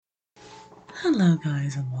Hello,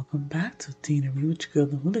 guys, and welcome back to Tina Rich Girl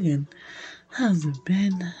the Hooligan. How's it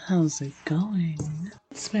been? How's it going?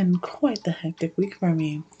 It's been quite the hectic week for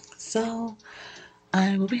me. So,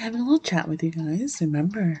 I will be having a little chat with you guys.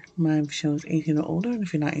 Remember, my show is 18 or older, and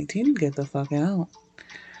if you're not 18, get the fuck out.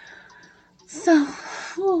 So,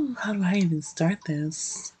 how do I even start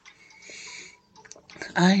this?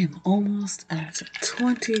 I am almost at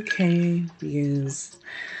 20k views.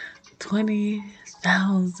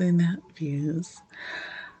 20,000 views.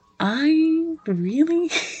 I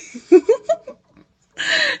really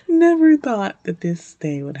never thought that this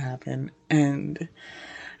day would happen. And,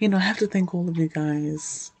 I have to thank all of you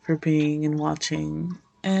guys for being and watching.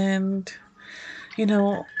 And, you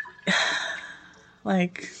know,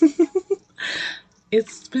 like,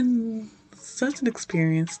 it's been such an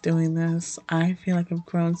experience doing this. I feel like I've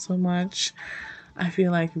grown so much. I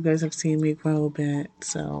feel like you guys have seen me grow a bit.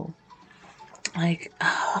 So, like,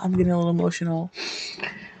 I'm getting a little emotional.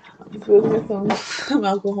 I'm feeling some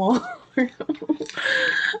alcohol.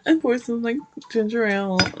 And pour some like ginger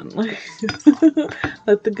ale and like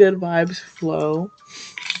let the good vibes flow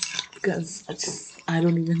because I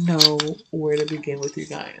don't even know where to begin with you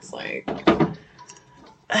guys. Like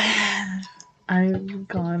I've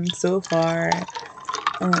gone so far.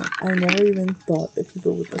 I never even thought that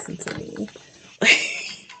people would listen to me. Like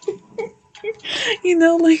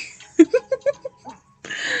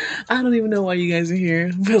I don't even know why you guys are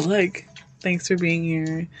here, but like thanks for being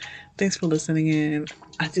here. Thanks for listening in.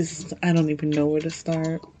 I don't even know where to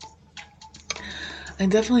start. I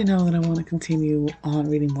definitely know that I want to continue on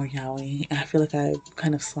reading more yaoi. I feel like I've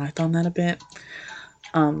kind of slacked on that a bit.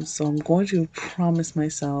 So I'm going to promise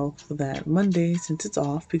myself that Monday, since it's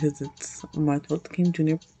off because it's Martin Luther King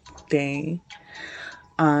Jr. Day,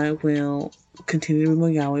 I will continue to read more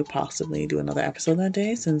yaoi, possibly do another episode that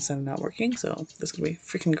day since I'm not working. So this is gonna be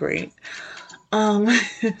freaking great.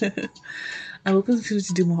 I will continue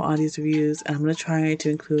to do more audio reviews, and I'm gonna try to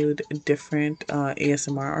include different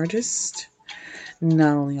ASMR artists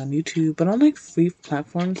not only on YouTube, but on like free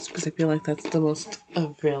platforms because I feel like that's the most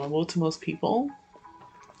available to most people.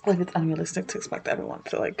 Like it's unrealistic to expect everyone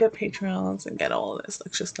to like get Patreons and get all of this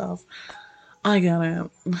extra stuff. I get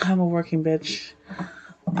it. I'm a working bitch.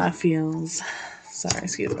 I feels sorry,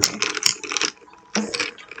 excuse me.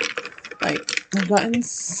 Like I've gotten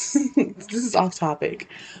this is off topic,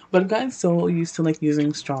 but I've gotten so used to like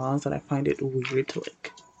using straws that I find it weird to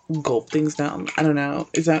like gulp things down. I don't know.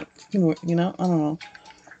 Is that I don't know.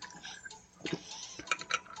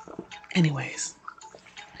 Anyways,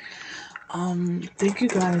 thank you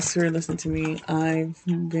guys for listening to me. I've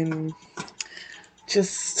been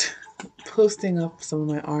just posting up some of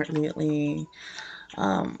my art lately.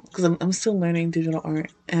 Because I'm still learning digital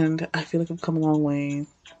art and I feel like I've come a long way.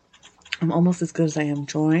 I'm almost as good as I am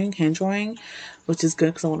drawing, hand drawing, which is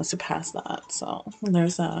good because I want to surpass that. So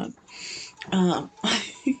there's that. Um,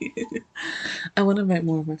 I want to invite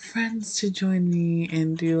more of my friends to join me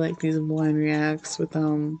and do like these blind reacts with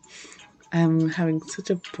them. I'm having such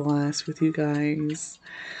a blast with you guys.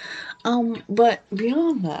 But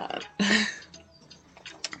beyond that,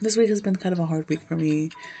 this week has been kind of a hard week for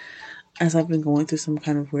me as I've been going through some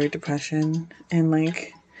kind of weird depression and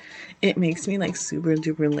like it makes me like super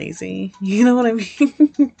duper lazy. You know what I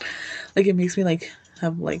mean? Like it makes me like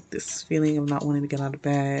have like this feeling of not wanting to get out of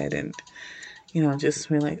bed and just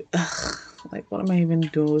feel like ugh, like what am I even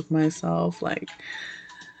doing with myself? Like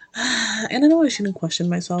and I know I shouldn't question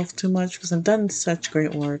myself too much because I've done such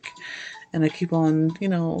great work and I keep on,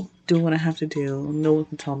 doing what I have to do. No one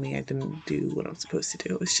can tell me I didn't do what I'm supposed to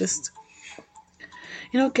do. It's just,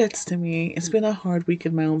 it gets to me. It's been a hard week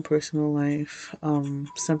in my own personal life.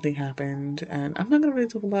 Something happened, and I'm not gonna really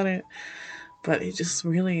talk about it, but it just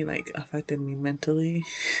really like affected me mentally,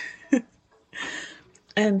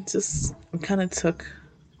 and just kind of took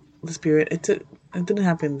the spirit. It didn't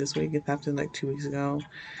happen this week. It happened like 2 weeks ago,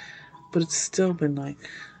 but it's still been like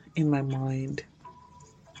in my mind.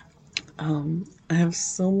 I have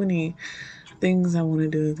so many things I want to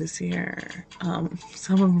do this year.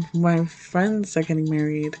 Some of my friends are getting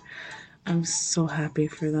married. I'm so happy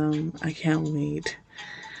for them. I can't wait.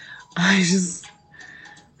 I just,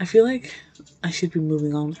 I feel like I should be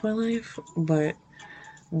moving on with my life, but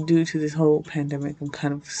due to this whole pandemic, I'm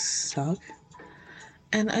kind of stuck.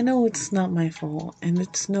 And I know it's not my fault, and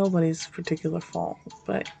it's nobody's particular fault,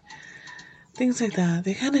 but things like that,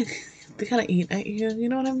 they kind of eat at you. You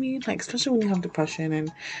know what I mean? Like especially when you have depression,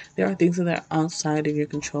 and there are things that are outside of your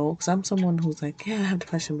control. Because I'm someone who's like, yeah, I have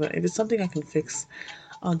depression, but if it's something I can fix,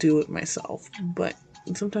 I'll do it myself. But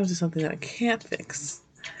sometimes it's something that I can't fix,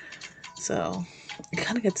 so it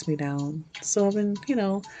kind of gets me down. So I've been,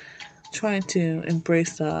 trying to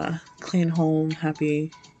embrace the clean home,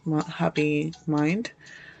 happy mind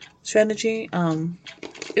strategy.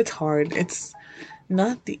 It's hard. It's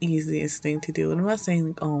not the easiest thing to do. And I'm not saying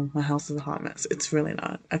like, oh, my house is a hot mess. It's really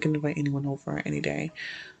not. I can invite anyone over any day.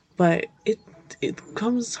 But it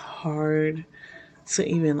comes hard to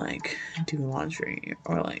even like do laundry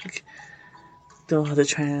or like throw out the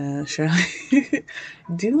trash or like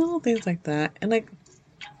do little things like that. And like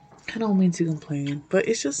I don't mean to complain, but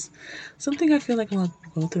it's just something I feel like a lot of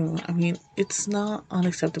people go through. I mean, it's not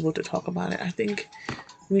unacceptable to talk about it. I think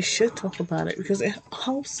we should talk about it because it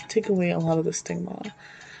helps take away a lot of the stigma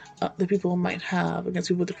that people might have against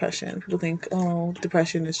people with depression. People think, oh,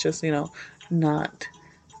 depression is just, not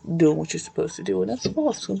doing what you're supposed to do. And that's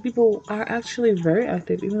false. Some people are actually very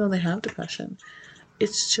active even though they have depression.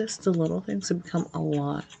 It's just the little things that become a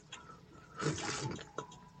lot.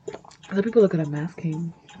 Other people look at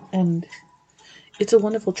masking, and it's a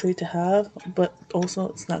wonderful trait to have, but also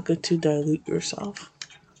it's not good to dilute yourself.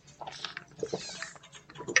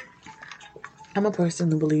 I'm a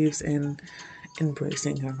person who believes in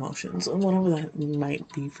embracing your emotions, and whatever that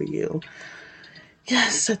might be for you.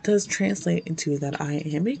 Yes, that does translate into that I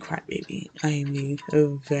am a crybaby. I am a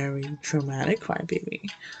very dramatic crybaby.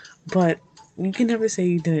 But you can never say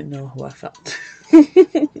you didn't know how I felt.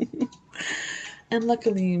 And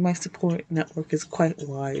luckily, my support network is quite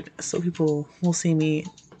wide, so people will see me,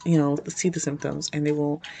 see the symptoms, and they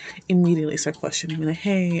will immediately start questioning me, like,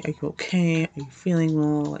 "Hey, are you okay? Are you feeling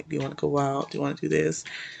well? Like, do you want to go out? Do you want to do this?"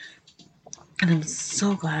 And I'm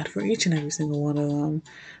so glad for each and every single one of them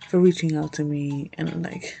for reaching out to me and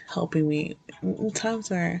like helping me in times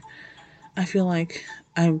where I feel like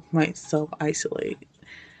I might self isolate.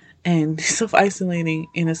 And self isolating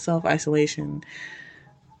in a self isolation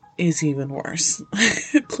is even worse.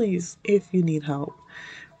 Please, if you need help,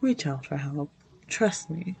 reach out for help. Trust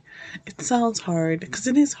me. It sounds hard because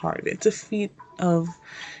it is hard. It's a feat of,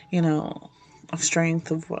 you know, of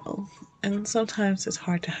strength of will. And sometimes it's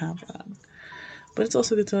hard to have that. But it's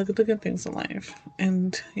also good to look at the good things in life.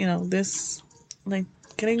 And, this, like,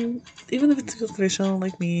 getting, even if it's superficial,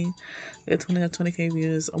 like me, at 20K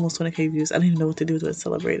views, almost 20K views, I don't even know what to do to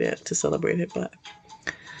celebrate it, but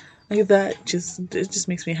like that it just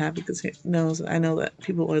makes me happy because I know that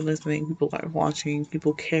people are listening, people are watching,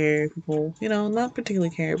 people care, people, not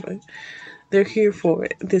particularly care, but they're here for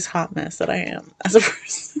it, this hot mess that I am as a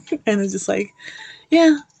person. And it's just like,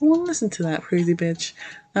 yeah, I want to listen to that crazy bitch.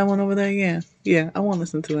 That one over there, yeah, I want to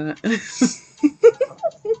listen to that.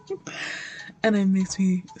 And it makes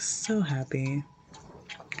me so happy.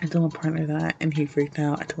 I told my partner that, and he freaked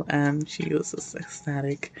out. I told Em, she was just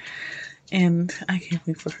ecstatic. And I can't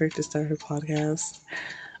wait for her to start her podcast.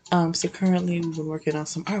 So currently we've been working on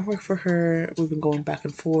some artwork for her. We've been going back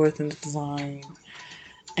and forth in the design.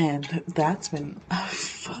 And that's been a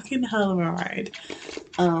fucking hell of a ride.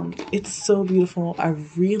 It's so beautiful. I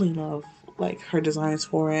really love like her designs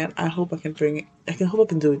for it. I hope I can hope I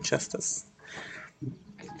can do it justice.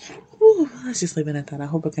 Ooh, let's just leave it at that. I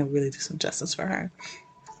hope I can really do some justice for her.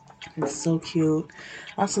 It's so cute.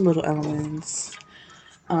 Lots of little elements.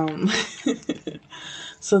 Um,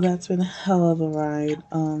 so that's been a hell of a ride.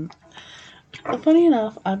 But funny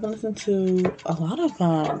enough, I've been listening to a lot of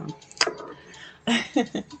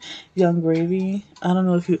Young Gravy. I don't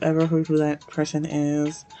know if you ever heard who that person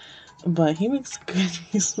is, but he makes good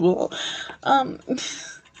music. Well, um,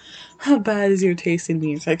 how bad is your taste in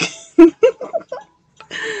music?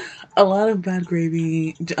 A lot of Bad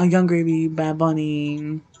Gravy, Young Gravy, Bad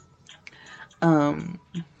Bunny. Um,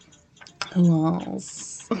 who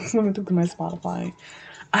else? Let me look at my Spotify.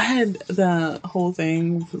 I had the whole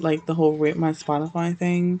thing, like the whole rate my Spotify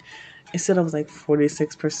thing. It said I was like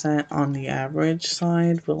 46% on the average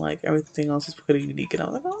side, but like everything else is pretty unique. And I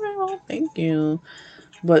was like, okay, well, thank you.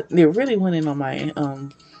 But they really went in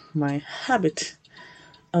on my habit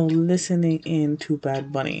of listening in to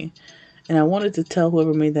Bad Bunny. And I wanted to tell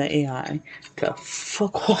whoever made that AI to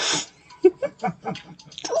fuck off.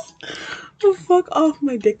 Fuck off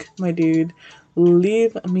my dick, my dude.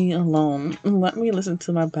 Leave me alone. Let me listen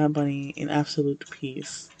to my Bad Bunny in absolute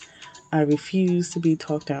peace. I refuse to be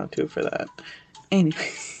talked down to for that.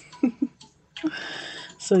 Anyway,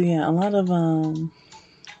 so yeah, a lot of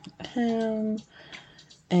him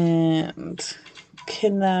and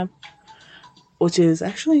Kidnap, which is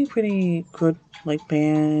actually a pretty good like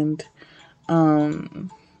band.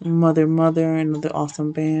 Mother Mother, another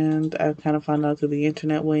awesome band. I kind of found out through the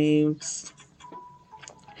internet waves.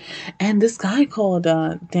 And this guy called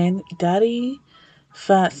Daddy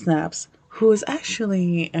Fat Snaps, who is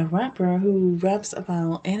actually a rapper who raps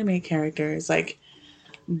about anime characters like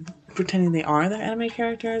pretending they are the anime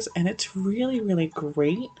characters, and it's really, really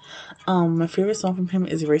great. My favorite song from him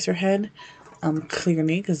is Eraserhead,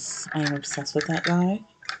 clearly, because I am obsessed with that guy.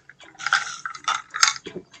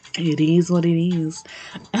 It is what it is.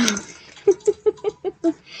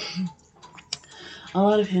 A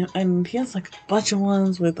lot of him, and he has like a bunch of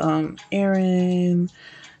ones with Aaron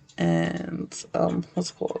and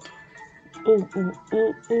what's it called? Ooh, ooh,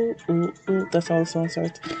 ooh, ooh, ooh, ooh. That's how the song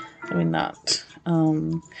starts. I mean, not.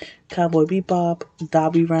 Cowboy Bebop,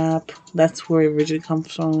 Dobby Rap. That's where it originally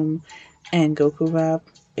comes from, and Goku Rap.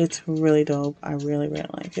 It's really dope. I really, really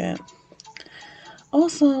like it.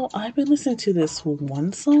 Also, I've been listening to this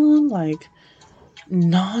one song like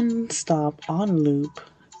non-stop on loop,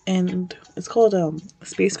 and it's called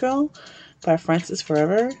Space Girl by Francis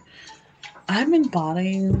Forever. I've been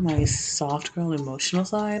bodying my soft girl emotional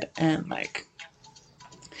side, and like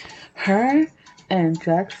her and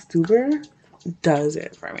Jack Stuber does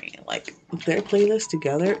it for me. Like their playlist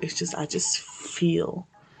together, it's just I just feel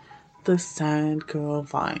the sad girl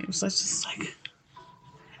vibes. It's just like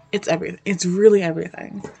it's everything. It's really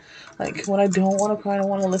everything. Like when I don't want to cry, I don't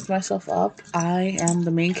want to lift myself up. I am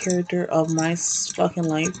the main character of my fucking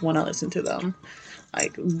life when I listen to them.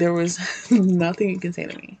 Like there was nothing you can say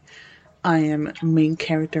to me. I am main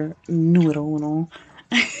character número uno.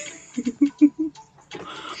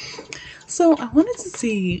 So I wanted to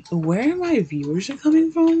see where my viewers are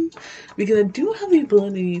coming from because I do have the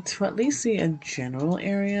ability to at least see a general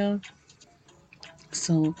area.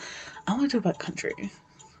 So I want to talk about country.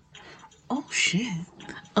 Oh shit.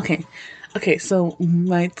 Okay. Okay, so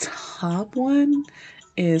my top one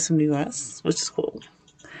is from the US, which is cool.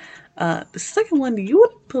 The second one you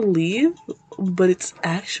wouldn't believe, but it's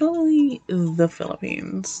actually the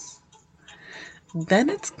Philippines. Then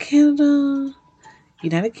it's Canada,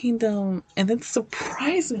 United Kingdom, and then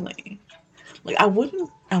surprisingly, like I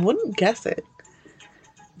wouldn't guess it.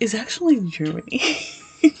 It's actually Germany.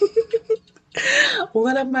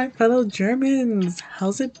 What up, my fellow Germans?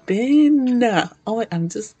 How's it been? Oh,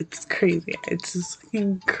 it's crazy. It's just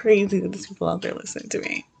fucking crazy that there's people out there listening to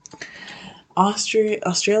me.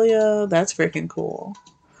 Australia, that's freaking cool.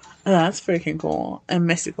 That's freaking cool. And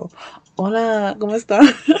Mexico. Hola, ¿cómo está?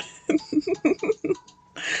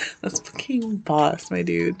 That's fucking boss, my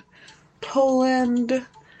dude. Poland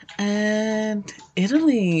and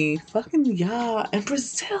Italy. Fucking yeah. And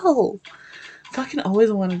Brazil. Fucking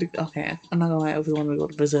always wanted to. Okay, I'm not gonna lie. I always wanted to go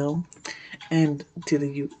to Brazil and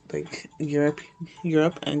to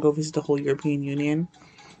Europe, and go visit the whole European Union.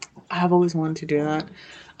 I've always wanted to do that.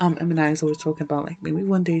 And I was always talking about like maybe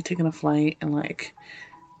one day taking a flight and like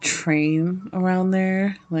train around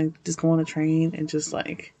there, like just go on a train and just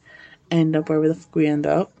like end up wherever the fuck we end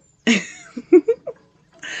up.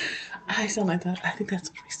 I sound like that. I think that's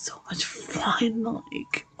gonna be so much fun.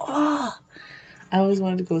 Like, oh, I always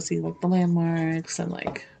wanted to go see like the landmarks and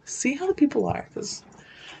like see how the people are, because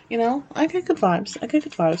I get good vibes. I get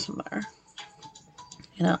good vibes from there.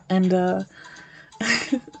 And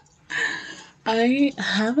I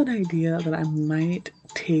have an idea that I might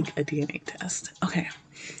take a DNA test. Okay,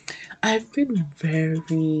 I've been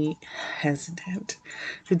very hesitant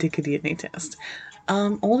to take a DNA test.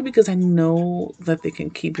 Only because I know that they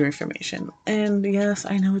can keep your information. And yes,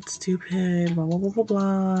 I know it's stupid, blah, blah, blah, blah,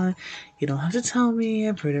 blah. You don't have to tell me.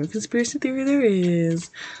 I've heard every conspiracy theory there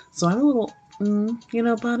is. So I'm a little,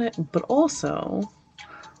 about it. But I also,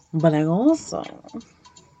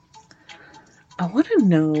 I want to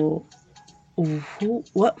know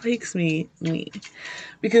what makes me me.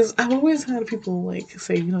 Because I've always had people like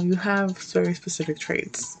say, you have very specific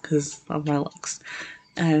traits because of my looks.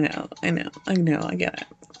 I get it.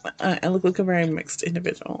 I look like a very mixed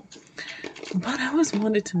individual. But I always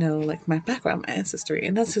wanted to know, like, my background, my ancestry,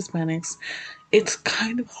 and that's Hispanics. It's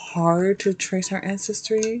kind of hard to trace our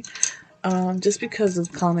ancestry, just because of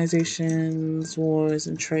colonizations, wars,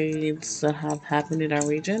 and trades that have happened in our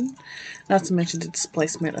region. Not to mention the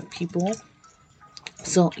displacement of people.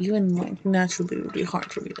 So even like naturally, it would be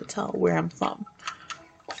hard for me to tell where I'm from.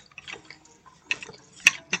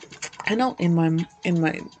 I know in my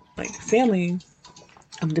like family,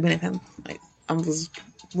 I'm Dominican. Like I was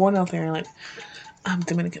born out there. Like I'm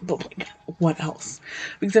Dominican, but like what else?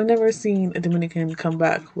 Because I've never seen a Dominican come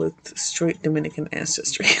back with straight Dominican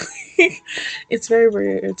ancestry. It's very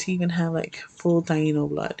rare to even have like full Taino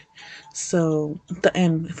blood. So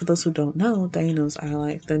and for those who don't know, Tainos are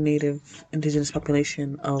like the native indigenous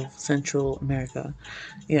population of Central America.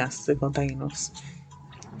 Yes, they're called Tainos.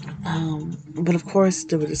 But of course,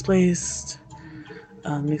 they were displaced,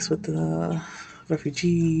 mixed with the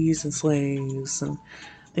refugees and slaves and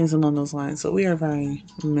things along those lines. So we are very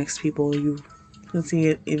mixed people. You can see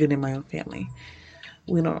it even in my own family.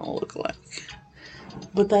 We don't all look alike.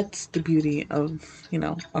 But that's the beauty of,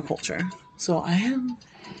 our culture. So I am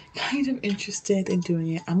kind of interested in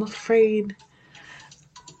doing it. I'm afraid,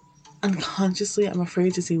 unconsciously, I'm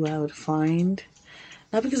afraid to see what I would find.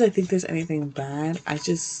 Not because I think there's anything bad. I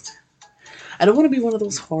don't want to be one of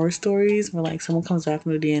those horror stories where like someone comes back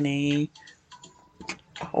from the DNA.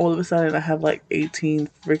 All of a sudden, I have like 18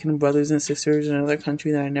 freaking brothers and sisters in another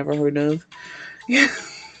country that I never heard of. Yeah.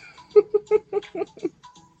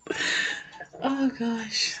 Oh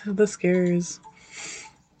gosh, the scares.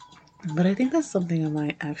 But I think that's something I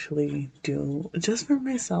might actually do just for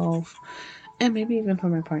myself and maybe even for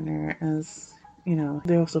my partner, as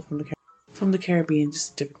they're also from the Caribbean,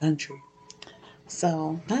 just a different country.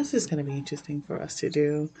 So that's just gonna be interesting for us to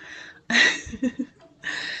do.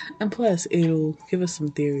 And plus, it'll give us some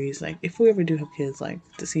theories, like if we ever do have kids, like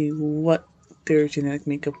to see what their genetic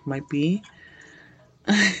makeup might be.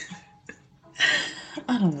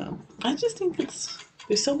 I don't know. I just think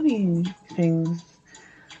there's so many things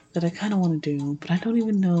that I kind of want to do, but I don't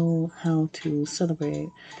even know how to celebrate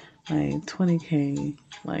my 20K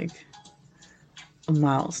like a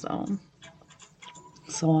milestone.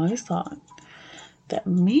 So I thought that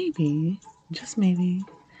maybe, just maybe,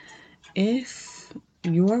 if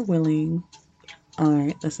you are willing, all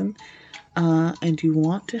right, listen, and you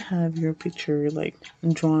want to have your picture like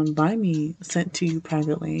drawn by me sent to you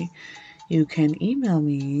privately, you can email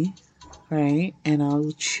me, right? And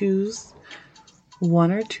I'll choose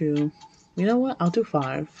one or two. You know what? I'll do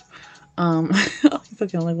five. If I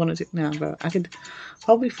can only one or two now, but I could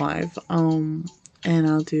probably five. And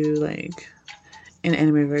I'll do like an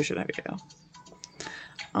anime version of you.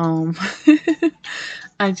 Um,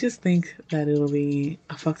 I just think that it'll be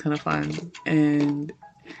a fuck ton of fun, and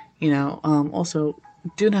also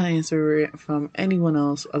do not answer it from anyone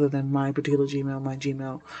else other than my particular Gmail, my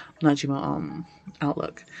Gmail, not Gmail,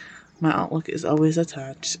 Outlook. My Outlook is always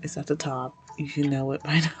attached. It's at the top. You know it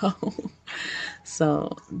by now.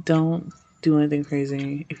 So don't do anything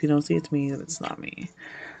crazy. If you don't see it's me, then it's not me.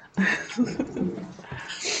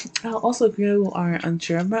 Also, if you are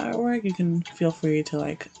unsure about artwork, you can feel free to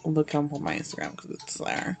like look up on my Instagram because it's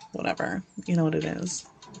there. Whatever, you know what it is.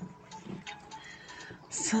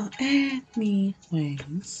 So,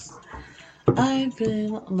 anyways, I've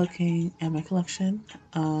been looking at my collection.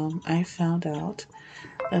 I found out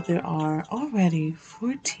that there are already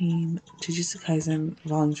 14 Jujutsu Kaisen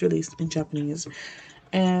volumes released in Japanese.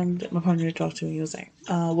 And my partner talked to me. He was like,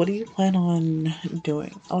 "What do you plan on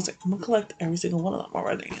doing?" I was like, "I'm gonna collect every single one of them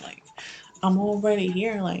already. Like, I'm already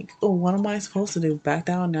here. Like, oh, what am I supposed to do? Back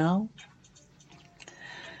down now?"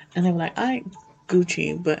 And they were like, "I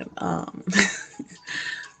Gucci, but I'm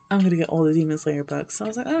gonna get all the Demon Slayer books." So I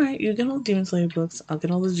was like, "All right, you get all the Demon Slayer books. I'll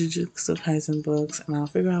get all the Jujutsu Kaisen books, and I'll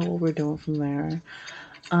figure out what we're doing from there."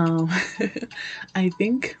 Um, I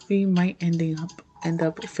think we might end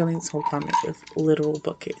up filling this whole apartment with literal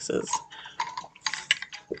bookcases.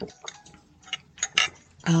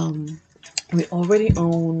 We already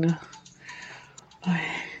own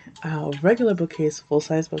a regular bookcase, full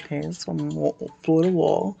size bookcase from floor to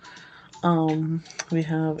wall. We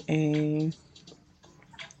have a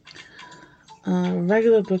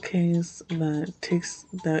regular bookcase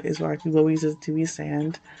that is where people use as TV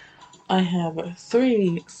stand. I have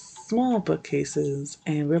three small bookcases,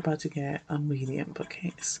 and we're about to get a medium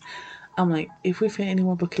bookcase. I'm like, if we fit any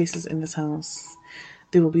more bookcases in this house,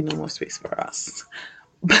 there will be no more space for us.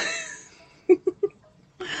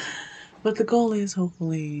 But the goal is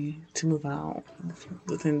hopefully to move out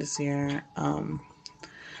within this year.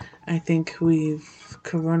 I think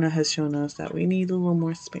Corona has shown us that we need a little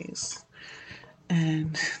more space.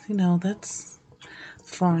 And, that's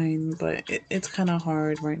fine, but it's kind of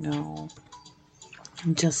hard right now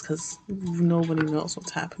just because nobody knows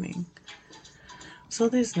what's happening. So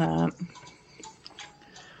there's that.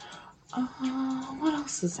 What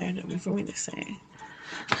else is there for me to say?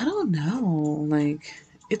 I don't know. Like,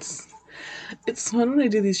 it's fun when I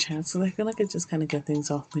do these chats, and I feel like I just kind of get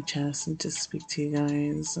things off my chest and just speak to you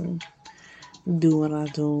guys and do what I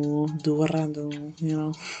do what I do.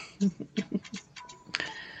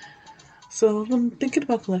 So if I'm thinking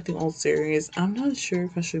about collecting old series, I'm not sure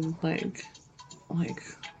if I should like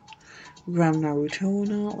grab Naruto or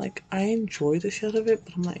not. Like I enjoy the shit of it,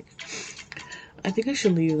 but I'm like, I think I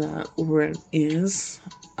should leave that where it is.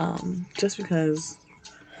 Just because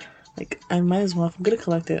like I might as well, if I'm gonna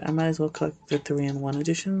collect it, I might as well collect the 3-in-1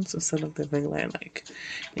 editions instead of the regular like,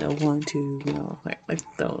 1, 2,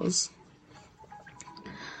 like those.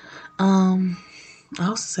 I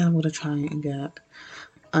also said I'm gonna try and get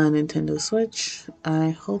a Nintendo Switch.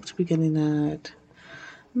 I hope to be getting that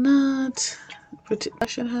Not, I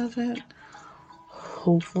should have it.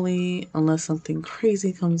 Hopefully, unless something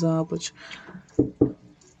crazy comes up, which,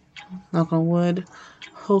 knock on wood,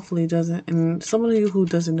 hopefully doesn't. And someone of you who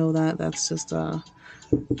doesn't know that, that's just to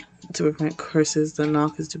prevent curses. The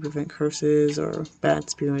knock is to prevent curses or bad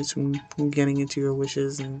spirits from getting into your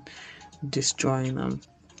wishes and destroying them.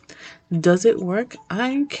 Does it work?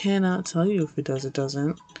 I cannot tell you if it does or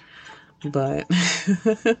doesn't, but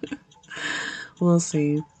we'll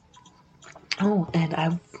see. Oh, and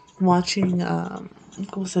I'm watching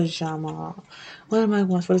what's that genre? What am I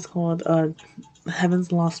watching? What is it called?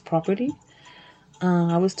 Heaven's Lost Property.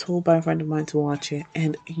 I was told by a friend of mine to watch it,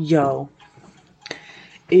 and yo,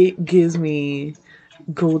 it gives me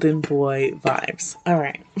Golden Boy vibes. All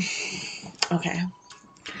right, okay,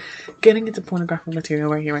 getting into pornographic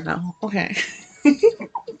material right here, right now. Okay,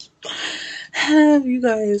 have you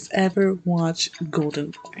guys ever watched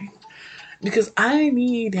Golden Boy? Because I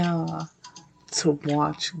need to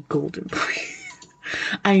watch Golden Boy.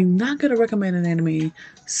 I'm not gonna recommend an anime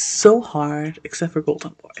so hard except for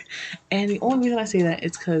Golden Boy. And the only reason I say that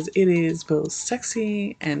is because it is both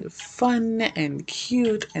sexy and fun and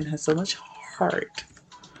cute and has so much heart.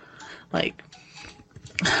 Like,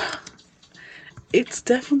 it's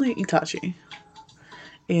definitely Itachi.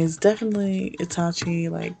 It's definitely Itachi.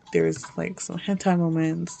 Like, there's like some hentai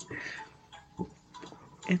moments.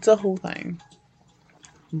 It's a whole thing,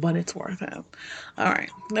 but it's worth it. All right,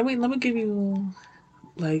 let me give you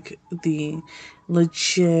like the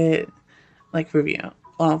legit like review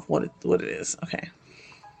of what it is. Okay.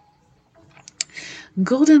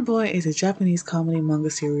 Golden Boy is a Japanese comedy manga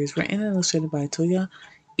series written and illustrated by Toya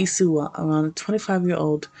Isuwa, around a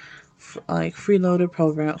 25-year-old like freeloader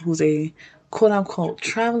program who's a quote unquote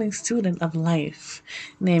traveling student of life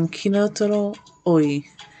named Kinotaro Oi.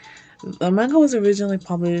 The manga was originally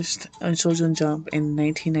published on Shoujo Jump in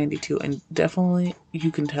 1992, and definitely you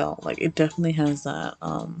can tell like it definitely has that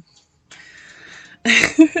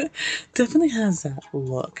definitely has that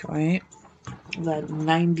look, right? That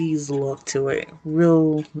 90s look to it.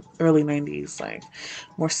 Real early 90s, like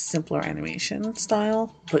more simpler animation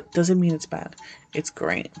style, but doesn't mean it's bad. It's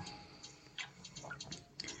great.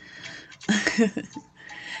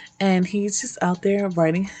 And he's just out there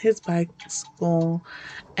riding his bicycle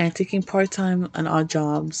and taking part time and odd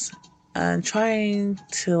jobs and trying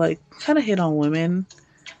to like kind of hit on women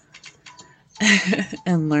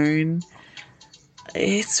and learn.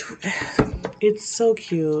 It's it's so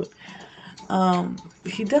cute.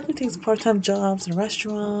 He definitely takes part time jobs in a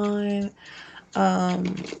restaurant,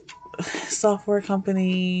 um, software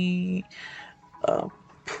company,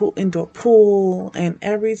 indoor pool, and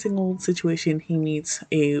every single situation he meets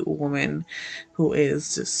a woman who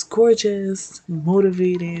is just gorgeous,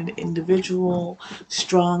 motivated, individual,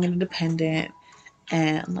 strong and independent.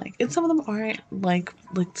 And like, and some of them aren't like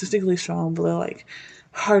particularly strong, but they're like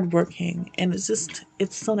hardworking. And it's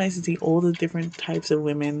so nice to see all the different types of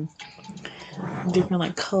women, different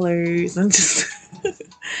like colors, and just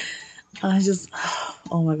I just,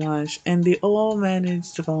 oh my gosh. And they all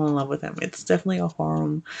managed to fall in love with him. It's definitely a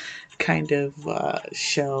harem kind of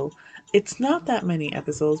show. It's not that many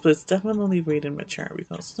episodes, but it's definitely rated mature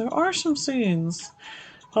because there are some scenes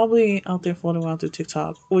probably out there floating around through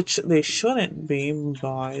TikTok, which they shouldn't be,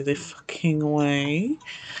 by the fucking way.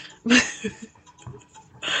 But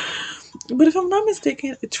if I'm not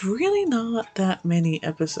mistaken, it's really not that many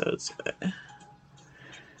episodes.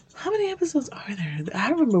 How many episodes are there?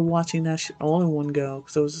 I remember watching that shit all in one go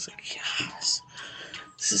because I was just like, yes,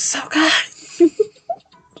 this is so good.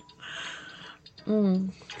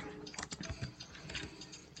 Mm.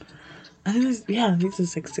 I think it's, yeah, I think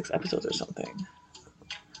it's like 6 episodes or something.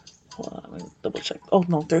 Hold on, let me double check. Oh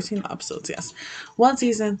no, 13 episodes, yes. One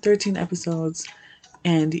season, 13 episodes,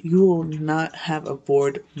 and you will not have a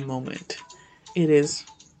bored moment. It is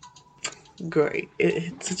great.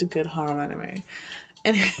 It's such a good horror anime.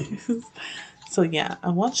 And so yeah, I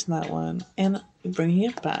watched that one, and bringing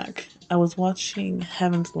it back, I was watching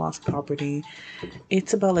Heaven's Lost Property.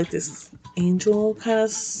 It's about like this angel kind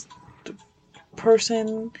of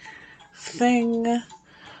person thing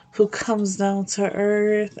who comes down to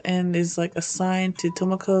Earth and is like assigned to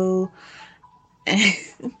Tomoko, and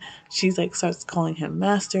she's like starts calling him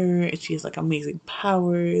master, and she has like amazing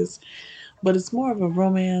powers. But it's more of a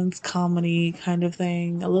romance comedy kind of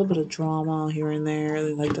thing, a little bit of drama here and there.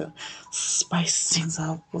 They like to spice things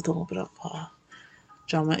up with a little bit of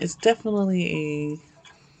drama. It's definitely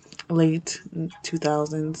a late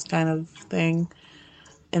 2000s kind of thing,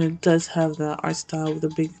 and it does have the art style with the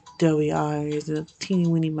big doughy eyes and the teeny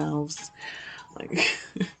weeny mouths, like,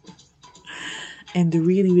 and the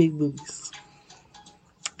really big boobies.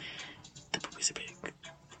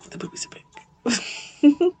 The boobies are big.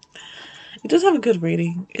 It does have a good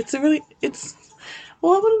rating.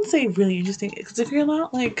 Well, I wouldn't say really interesting because if you're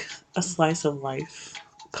not like a slice of life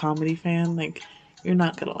comedy fan, like you're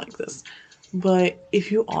not gonna like this. But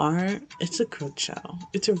if you are, it's a good show.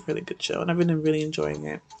 It's a really good show, and I've been really enjoying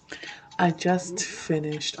it. I just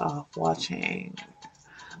finished off watching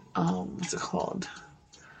what's it called?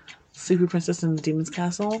 Sleepy Princess and the Demon's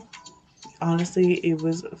Castle. Honestly, it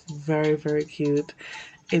was very, very cute.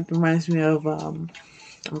 It reminds me of I'm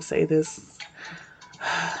gonna say this.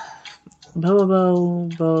 Bo bo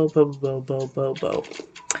bo bo bo bo bo bo.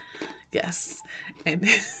 Yes, and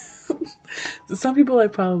some people I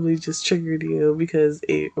probably just triggered you because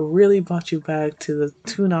it really brought you back to the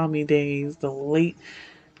Toonami days, the late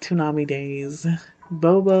Toonami days.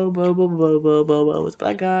 Bobo, Bobo, Bobo, Bobo was a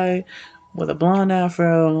black guy with a blonde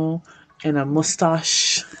afro and a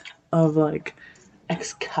mustache of like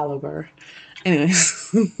Excalibur. Anyways,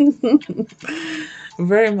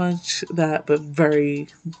 very much that, but very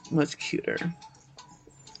much cuter.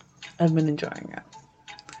 I've been enjoying it.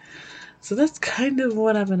 So that's kind of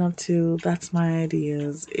what I've been up to. That's my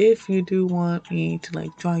ideas. If you do want me to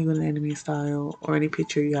like draw you in an anime style or any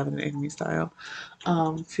picture you have in an anime style,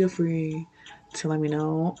 feel free to let me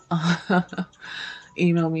know.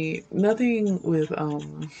 Email me. Nothing with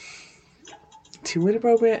too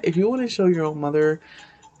inappropriate. If you want to show your own mother,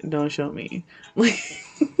 don't show me.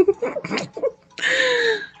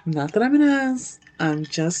 Not that I'm an ass. I'm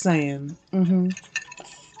just saying.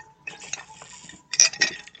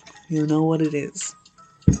 You know what it is.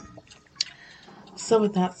 So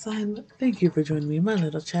with that said, thank you for joining me in my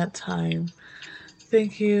little chat time.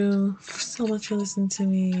 Thank you so much for listening to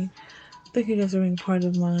me. Thank you guys for being part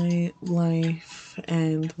of my life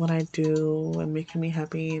and what I do and making me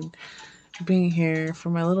happy and being here for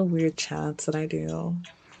my little weird chats that I do.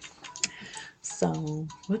 So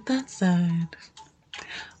with that said,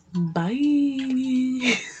 bye.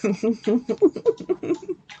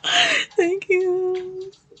 Thank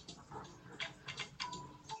you.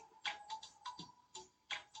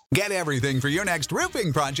 Get everything for your next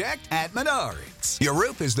roofing project at Menards. Your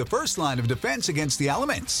roof is the first line of defense against the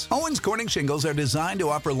elements. Owens Corning shingles are designed to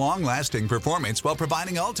offer long-lasting performance while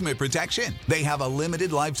providing ultimate protection. They have a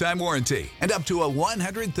limited lifetime warranty and up to a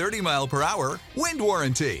 130-mile-per-hour wind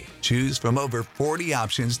warranty. Choose from over 40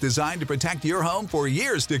 options designed to protect your home for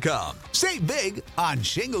years to come. Save big on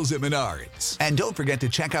shingles at Menards. And don't forget to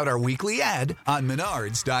check out our weekly ad on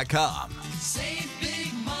Menards.com. Save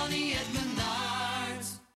big money at Menards.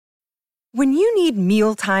 When you need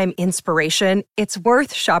mealtime inspiration, it's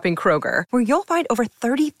worth shopping Kroger, where you'll find over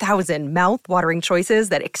 30,000 mouth-watering choices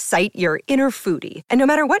that excite your inner foodie. And no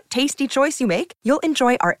matter what tasty choice you make, you'll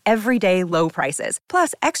enjoy our everyday low prices,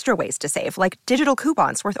 plus extra ways to save, like digital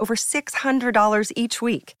coupons worth over $600 each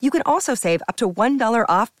week. You can also save up to $1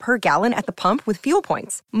 off per gallon at the pump with fuel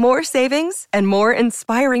points. More savings and more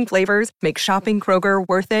inspiring flavors make shopping Kroger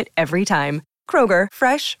worth it every time. Kroger,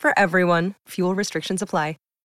 fresh for everyone. Fuel restrictions apply.